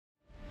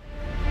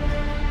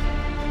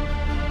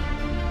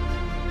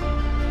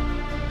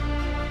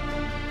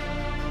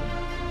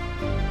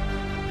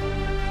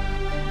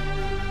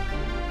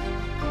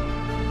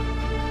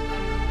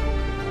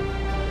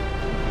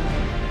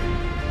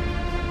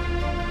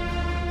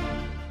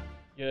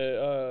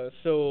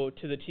so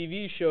to the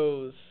TV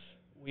shows,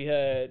 we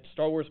had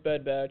Star Wars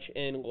Bad Batch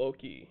and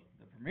Loki.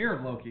 The premiere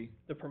of Loki.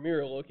 The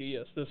premiere of Loki,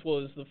 yes. This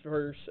was the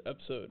first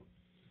episode.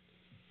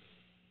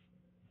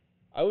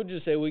 I would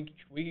just say we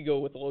could go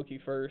with Loki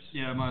first.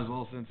 Yeah, might as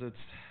well since it's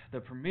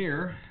the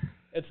premiere.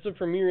 It's the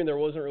premiere, and there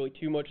wasn't really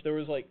too much. There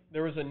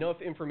was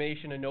enough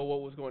information to know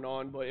what was going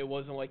on, but it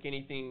wasn't like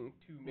anything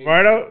too major.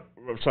 Right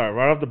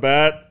off the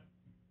bat,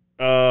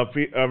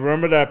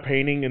 remember that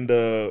painting in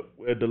the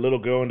little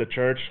girl in the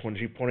church when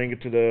she pointing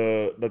it to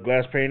the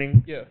glass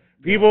painting? Yeah.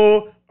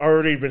 People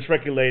already been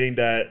speculating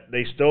that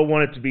they still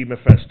want it to be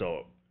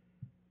Mephisto.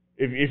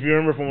 If you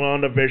remember from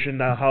WandaVision,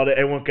 how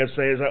everyone kept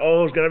saying, it's like,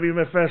 oh, it's gonna be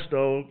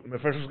Mephisto.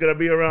 Mephisto's gonna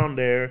be around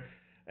there,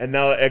 and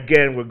now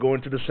again we're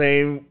going to the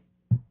same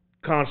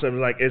concept.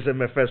 Like, is it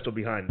Mephisto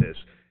behind this?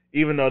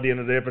 Even though at the end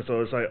of the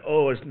episode, it's like,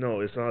 oh, it's no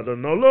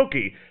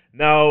Loki.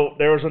 Now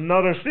there was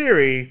another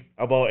theory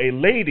about a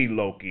lady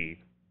Loki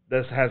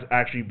that has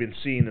actually been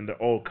seen in the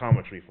old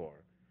comics before.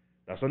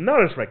 That's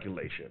another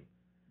speculation.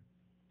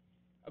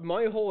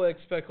 My whole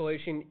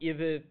speculation, if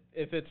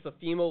it's the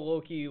female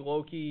Loki,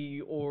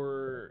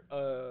 or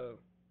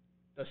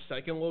the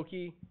second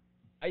Loki,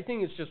 I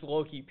think it's just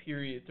Loki,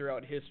 period,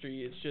 throughout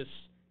history. It's just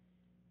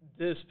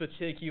this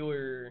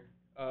particular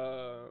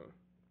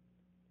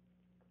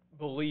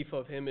belief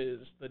of him is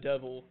the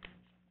devil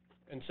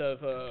instead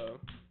of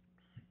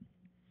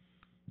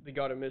the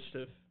god of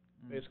mischief,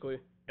 basically.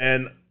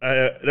 And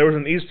there was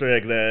an Easter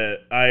egg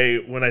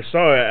that when I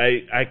saw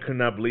it, I could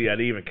not believe I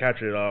didn't even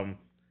catch it.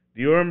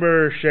 Do you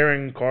remember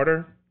Sharon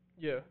Carter?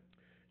 Yeah.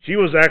 She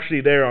was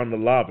actually there on the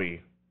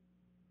lobby.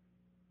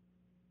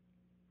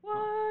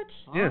 What?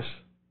 Yes.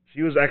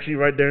 She was actually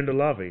right there in the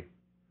lobby.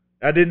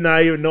 I did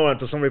not even know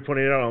until somebody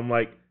pointed it out. I'm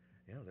like,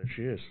 yeah, there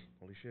she is.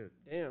 Holy shit.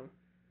 Damn.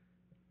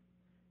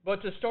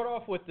 But to start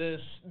off with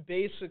this,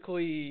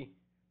 basically,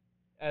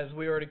 as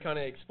we already kind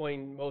of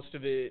explained most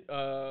of it,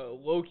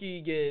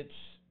 Loki gets...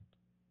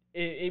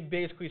 It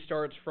basically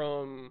starts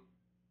from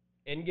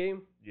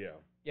Endgame. Yeah.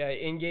 Yeah,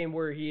 Endgame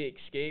where he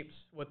escapes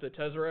with the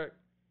Tesseract.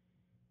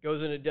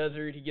 Goes in a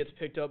desert, he gets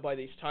picked up by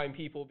these time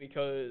people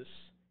because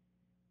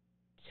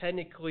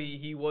technically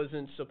he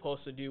wasn't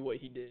supposed to do what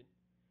he did.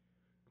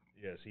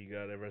 Yes, he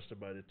got arrested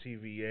by the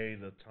TVA,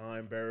 the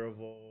Time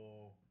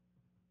Variable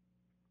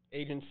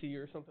Agency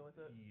or something like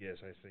that? Yes,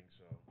 I think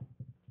so.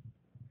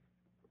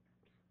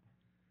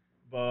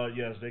 But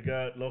yes,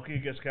 Loki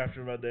gets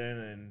captured by then,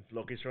 and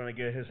Loki's trying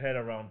to get his head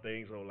around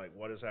things, or like,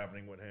 what is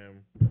happening with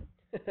him?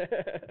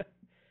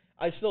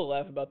 I still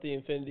laugh about the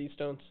Infinity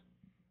Stones.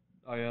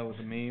 Oh yeah, with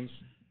the memes.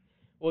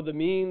 Well, the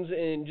memes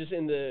and just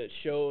in the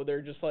show,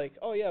 they're just like,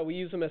 oh yeah, we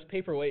use them as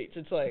paperweights.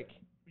 It's like...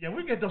 Yeah,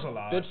 we get those a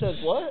lot. Bitch says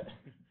what?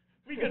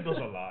 We get those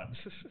a lot.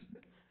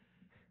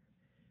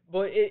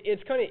 But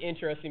it's kind of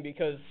interesting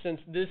because since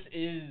this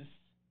is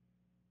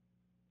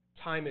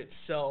time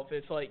itself,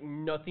 it's like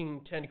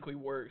nothing technically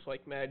works,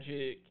 like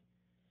magic,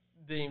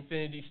 the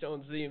Infinity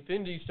Stones. The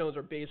Infinity Stones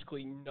are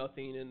basically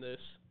nothing in this.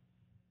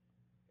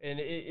 And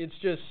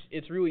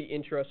it's really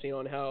interesting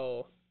on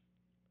how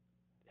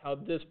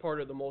this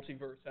part of the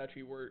multiverse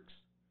actually works.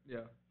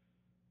 Yeah.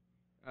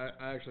 I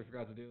actually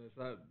forgot to do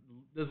this.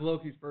 This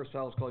Loki's first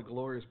title is called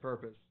Glorious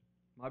Purpose.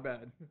 My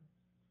bad.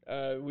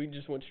 We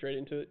just went straight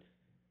into it.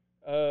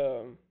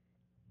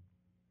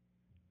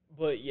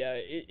 But yeah,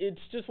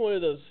 it's just one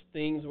of those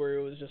things where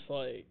it was just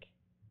like,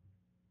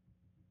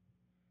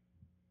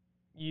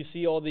 you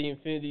see all the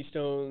Infinity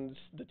Stones,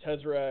 the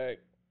Tesseract.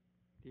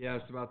 He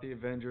asked about the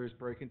Avengers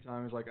breaking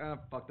time. He's like,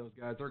 fuck those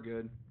guys, they're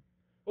good.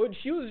 Well,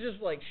 she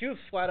was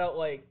flat out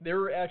like, they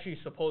were actually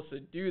supposed to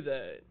do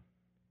that.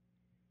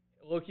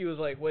 Loki was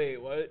like,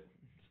 wait, what?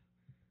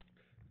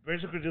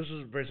 Basically, this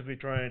is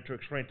trying to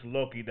explain to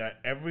Loki that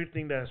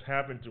everything that's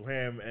happened to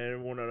him and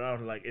everyone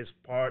around, like, is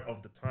part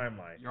of the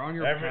timeline. You're on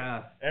your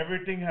path.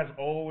 Everything has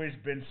always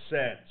been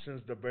set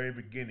since the very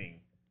beginning.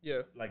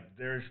 Yeah. Like,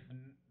 there's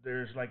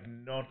like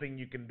nothing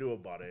you can do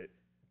about it.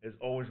 It's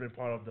always been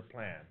part of the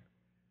plan.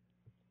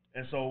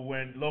 And so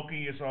when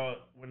Loki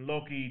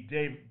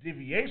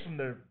deviates from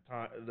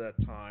the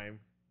time,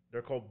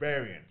 they're called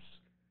variants.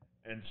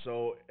 And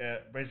so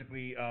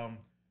basically,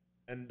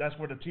 and that's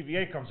where the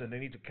TVA comes in. They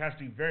need to catch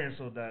the variants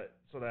so that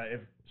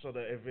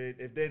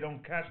if they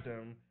don't catch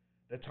them,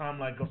 the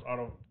timeline goes out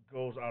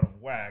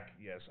of whack.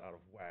 Yes, out of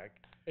whack.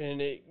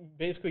 And it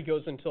basically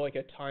goes into like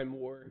a time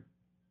war,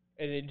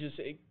 and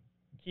it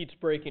keeps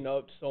breaking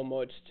up so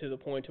much to the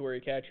point to where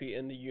it can actually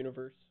end the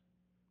universe.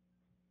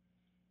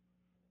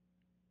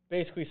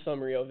 Basically,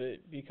 summary of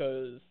it,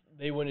 because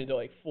they went into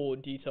like full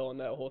detail on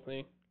that whole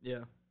thing.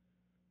 Yeah.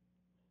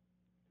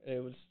 And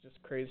it was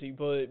just crazy.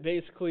 But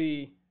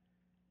basically,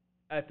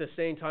 at the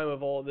same time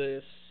of all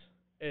this,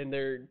 and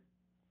they're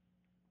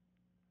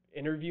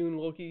interviewing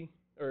Loki,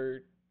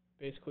 or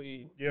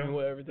basically doing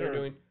whatever they're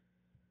doing.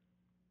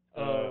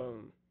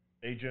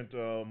 Agent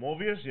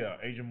Mobius,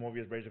 Agent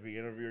Mobius basically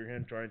interviewing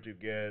him, trying to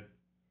get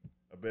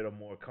a bit of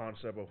more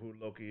concept of who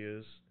Loki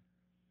is.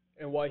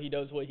 And why he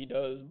does what he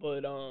does.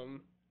 But,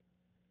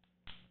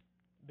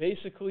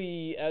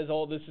 basically, as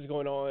all this is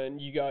going on,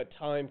 you got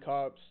time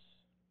cops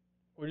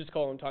we'll just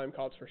call them time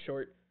cops for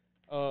short.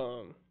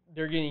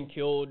 They're getting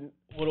killed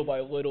little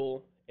by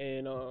little,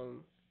 and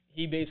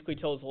he basically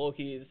tells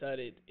Loki is that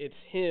it's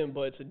him,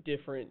 but it's a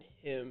different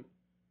him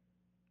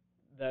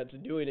that's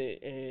doing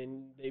it,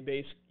 and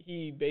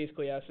he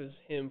basically asks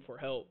him for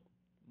help.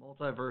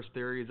 Multiverse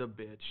theory is a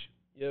bitch.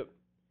 Yep.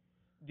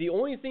 The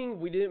only thing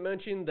we didn't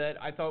mention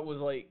that I thought was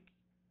like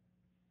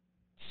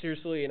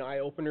seriously an eye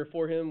opener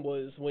for him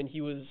was when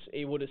he was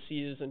able to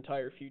see his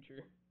entire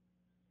future.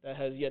 That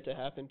has yet to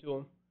happen to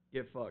him.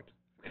 Get fucked.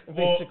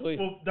 Basically.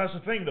 Well, that's the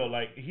thing though.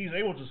 Like he's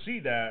able to see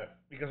that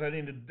because at the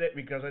end of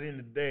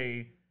the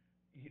day,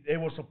 it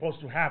was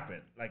supposed to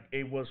happen. Like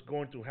it was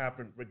going to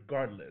happen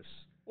regardless.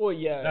 Well,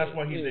 yeah. That's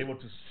why he's able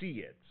to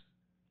see it.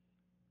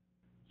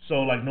 So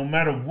like no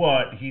matter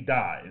what, he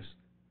dies.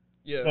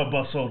 Yeah.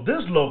 But so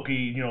this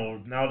Loki,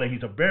 now that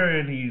he's a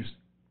Baron, he's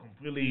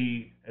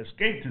completely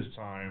escaped his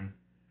time.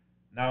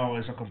 Now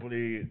it's a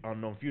completely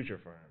unknown future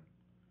for him.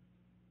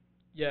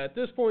 Yeah, at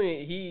this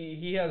point,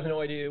 he has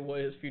no idea what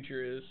his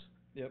future is.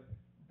 Yep.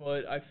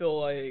 But I feel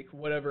like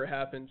whatever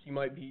happens, he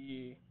might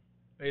be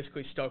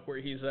basically stuck where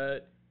he's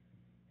at,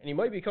 and he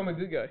might become a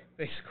good guy,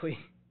 basically.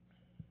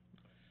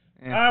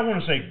 Yeah. I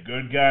wouldn't say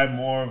good guy,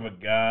 more of a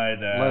guy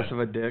that Less of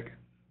a dick.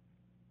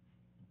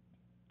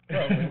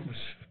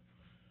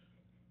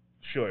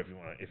 Sure, if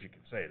you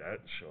can say that,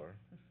 sure.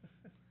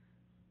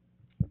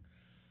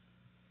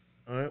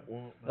 All right,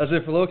 well, That's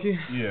it for Loki?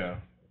 yeah.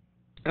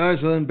 Alright,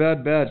 so then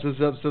Bad Batch. This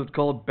episode's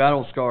called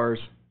Battle Scars.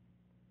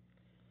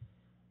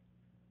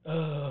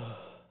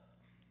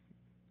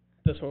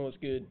 This one was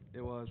good.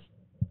 It was.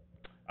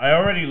 I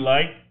already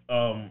like.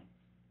 Well,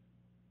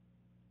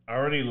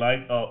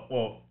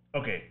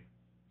 okay.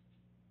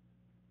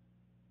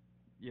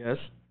 Yes.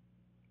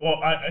 Well,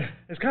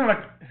 it's kind of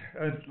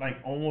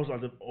like almost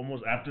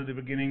after the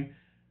beginning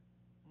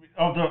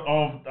of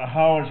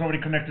how it's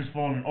already connected to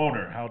Fallen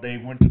Order, how they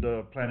went to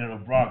the planet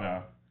of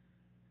Braga.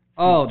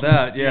 Oh,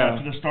 that, yeah.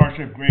 To the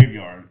Starship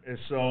Graveyard. And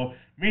so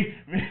me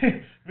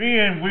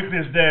and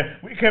Weakness there,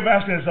 we kept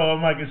asking ourselves,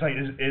 I'm like, is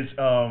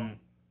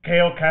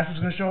K.O. Cassius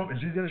gonna show up?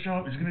 Is he gonna show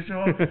up?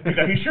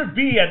 Because he should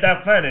be at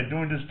that planet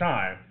during this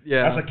time.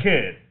 Yeah. As a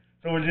kid.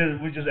 So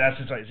we just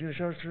asked him, like, is he gonna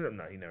show up?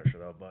 No, he never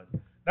showed up, but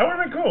that would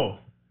have been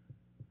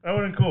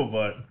cool.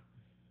 But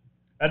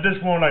at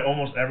this point, like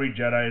almost every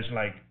Jedi is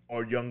like,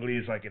 or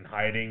Youngly is like in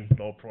hiding,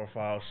 low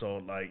profile, so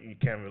like you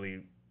can't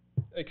really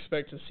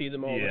Expect to see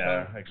them all the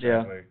Yeah, time.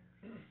 exactly.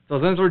 So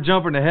since we're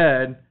jumping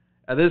ahead,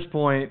 at this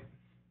point,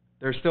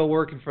 they're still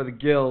working for the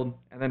guild,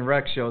 and then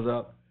Rex shows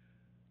up.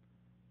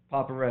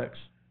 Papa Rex.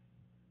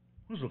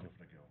 Who's looking for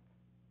the guild?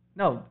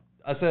 No,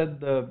 I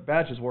said the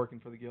Batch is working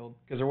for the guild,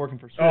 because they're working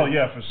for Sid. Oh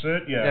yeah, for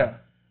Sid, yeah. Yeah.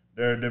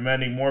 They're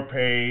demanding more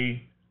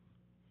pay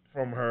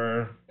from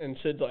her. And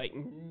Sid's like,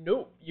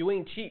 nope, you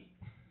ain't cheap.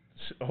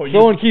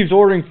 Someone keeps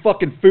ordering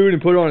fucking food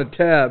and put it on a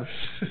tab.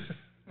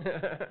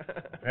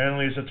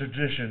 Apparently, it's a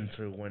tradition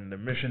to when the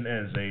mission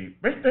ends, they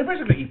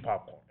basically eat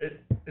popcorn.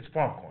 It's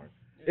popcorn.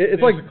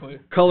 It's like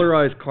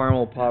colorized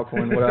caramel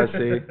popcorn, what I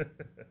see.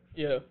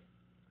 Yeah.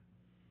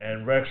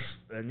 And this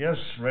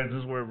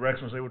is where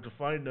Rex was able to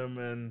find them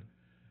and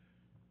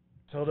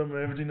tell them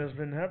everything that's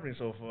been happening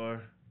so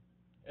far.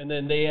 And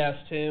then they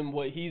asked him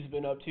what he's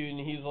been up to, and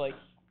he's like,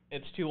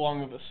 it's too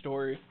long of a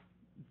story.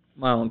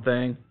 My own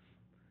thing.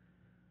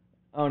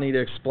 I don't need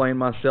to explain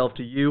myself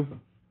to you.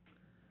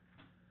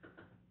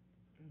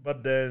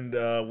 But then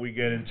we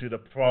get into the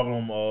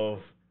problem of,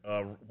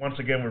 once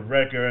again with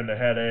Wrecker and the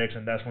headaches,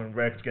 and that's when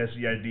Rex gets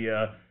the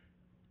idea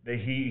that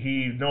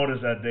he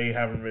noticed that they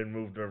haven't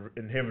removed the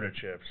inhibitor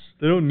chips.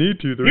 They don't need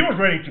to. He was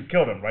ready to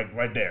kill them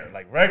right there.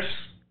 Like, Rex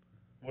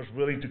was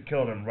willing to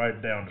kill them right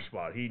there on the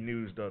spot. He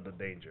knew the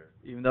danger.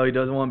 Even though he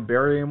doesn't want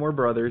Barry any more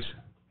brothers.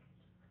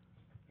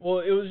 Well,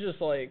 it was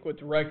just like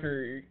with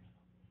Wrecker,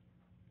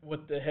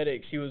 with the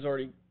headaches, he was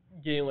already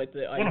getting like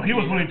the idea. Well, no, he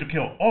was willing to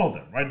kill all of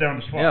them right there on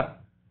the spot. Yeah.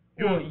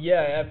 Well,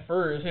 yeah, at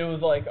first it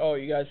was like, oh,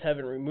 you guys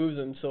haven't removed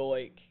them, so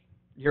like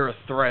You're a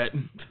threat.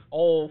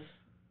 all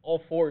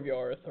four of you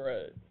are a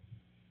threat.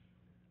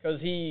 Because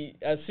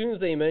as soon as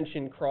they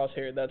mentioned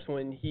Crosshair, that's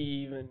when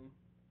he even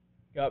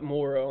got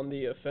more on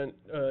the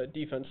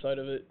defense side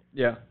of it.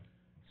 Yeah.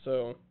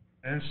 So.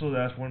 And so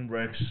that's when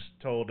Rex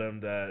told them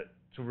that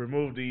to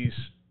remove these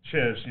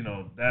chips,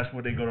 that's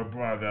where they go to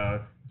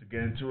Braga to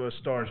get into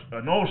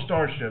an old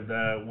starship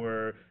that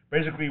were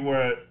basically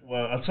where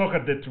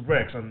Ahsoka did to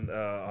Rex on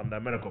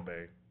that medical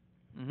bay.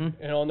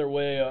 Mm-hmm. And on their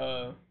way,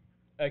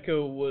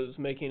 Echo was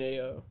making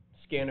a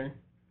scanner.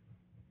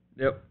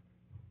 Yep.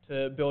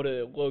 To be able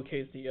to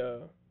locate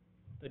the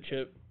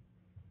chip,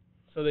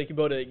 so they could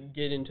be able to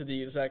get into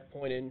the exact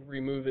point and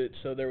remove it,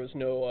 so there was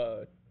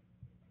no,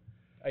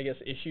 I guess,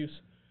 issues.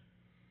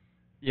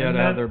 Yeah, to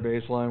have their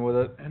baseline with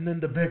it. And then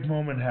the big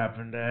moment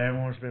happened that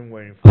everyone's been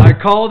waiting for. I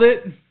called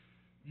it.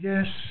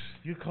 Yes,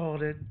 you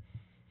called it.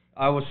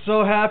 I was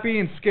so happy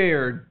and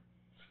scared.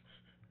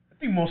 I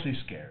think mostly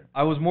scared.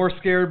 I was more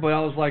scared, but I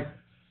was like,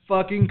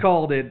 fucking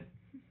called it.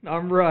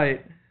 I'm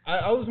right.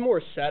 I was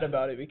more sad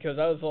about it because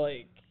I was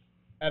like,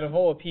 out of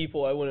all the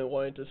people, I wouldn't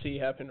want it to see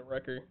happen to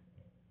Wrecker.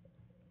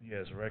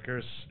 Yes,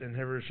 Wrecker's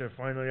inhibitor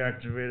finally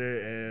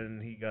activated,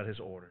 and he got his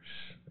orders.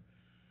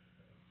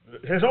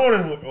 His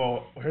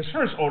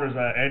first orders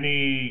that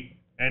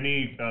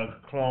any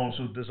clones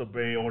who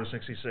disobey Order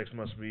 66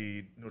 must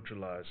be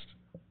neutralized.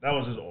 That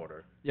was his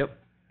order. Yep.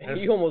 And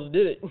he almost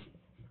did it.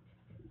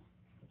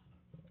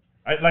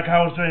 Like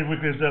I was saying with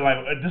this,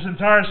 this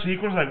entire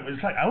sequence,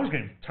 it's like I was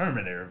getting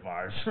Terminator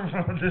vibes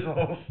from this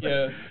whole thing.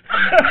 Yeah.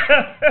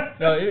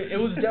 No, it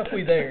was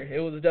definitely there. It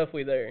was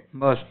definitely there.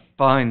 Must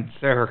find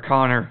Sarah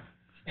Connor.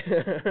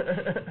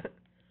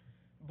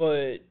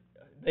 But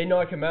they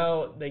knock him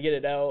out. They get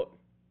it out.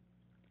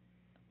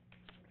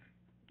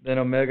 Then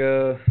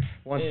Omega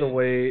wants to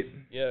wait.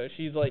 Yeah,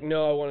 she's like,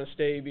 no, I want to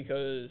stay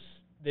because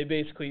they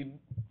basically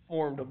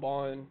formed a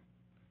bond.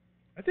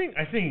 I think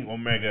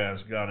Omega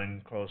has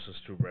gotten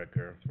closest to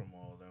Wrecker from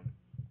all of them.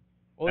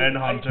 Well, And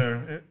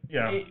Hunter,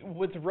 yeah.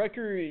 With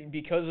Wrecker,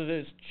 because of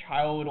his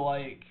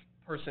childlike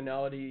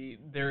personality,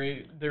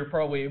 they're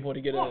probably able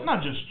to get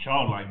not just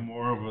childlike,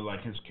 more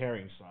of his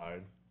caring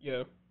side.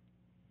 Yeah.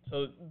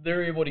 So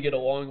they're able to get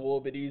along a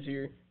little bit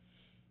easier.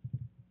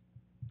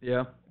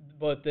 Yeah.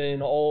 But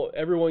then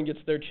everyone gets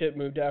their chip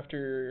moved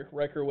after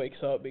Wrecker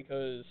wakes up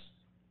because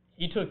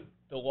he took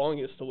the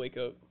longest to wake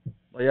up.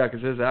 Well, yeah,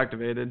 because his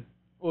activated.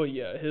 Well,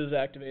 yeah, his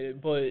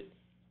activated, but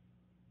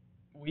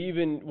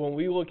when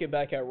we look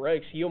back at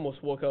Rex, he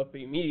almost woke up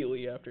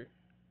immediately after.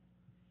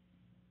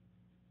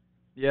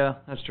 Yeah,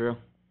 that's true.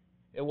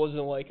 It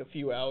wasn't like a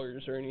few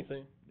hours or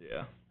anything.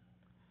 Yeah.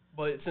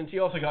 But since he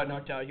also got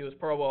knocked out, he was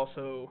probably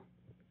also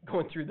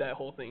going through that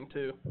whole thing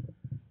too.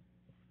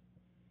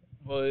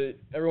 But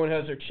everyone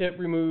has their chip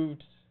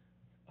removed.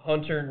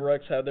 Hunter and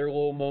Rex have their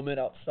little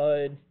moment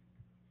outside.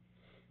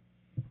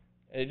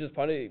 And it just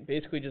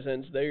basically just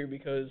ends there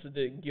because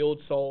the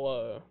guild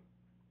saw,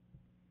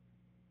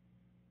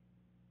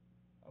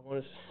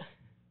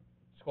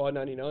 Squad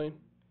 99?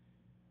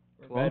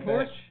 Clone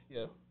Force?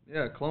 Yeah.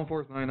 Yeah, Clone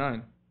Force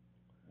 99.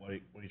 What are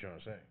you trying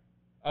to say?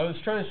 I was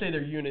trying to say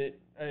their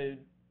unit. I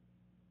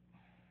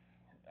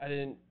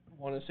didn't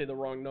want to say the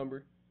wrong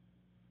number.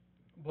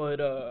 But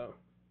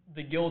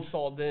the guild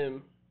saw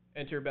them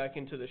enter back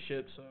into the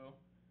ship, so...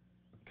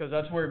 Because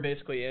that's where it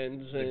basically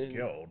ends. The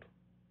guild?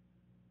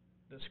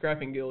 The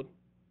Scrapping Guild.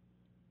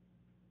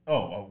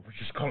 Oh, we're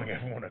just calling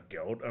everyone a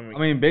guild? I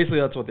mean, basically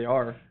that's what they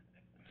are.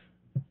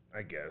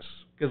 I guess.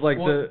 Because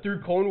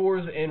through Clone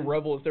Wars and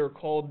Rebels, they were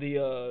called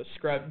the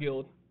Scrap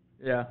Guild.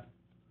 Yeah.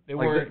 They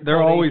weren't they're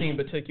called always anything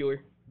in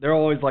particular. They're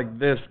always like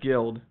this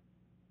guild.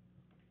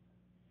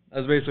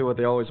 That's basically what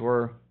they always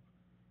were.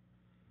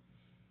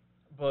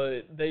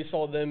 But they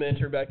saw them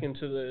enter back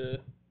into the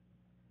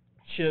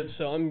ship,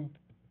 so I'm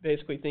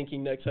basically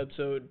thinking next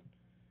episode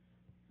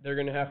they're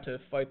going to have to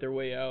fight their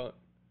way out.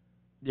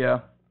 Yeah.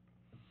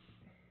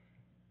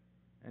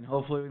 And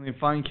hopefully we can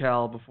find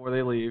Cal before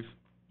they leave.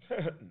 No.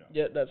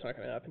 Yeah, that's not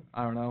going to happen.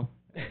 I don't know.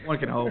 One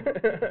can hope.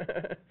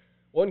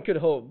 One could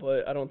hope,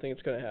 but I don't think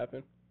it's going to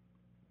happen.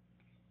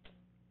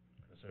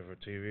 That's it for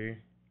TV.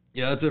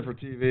 Yeah, that's it for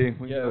TV.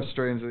 We can Yeah. go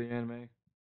straight into the anime.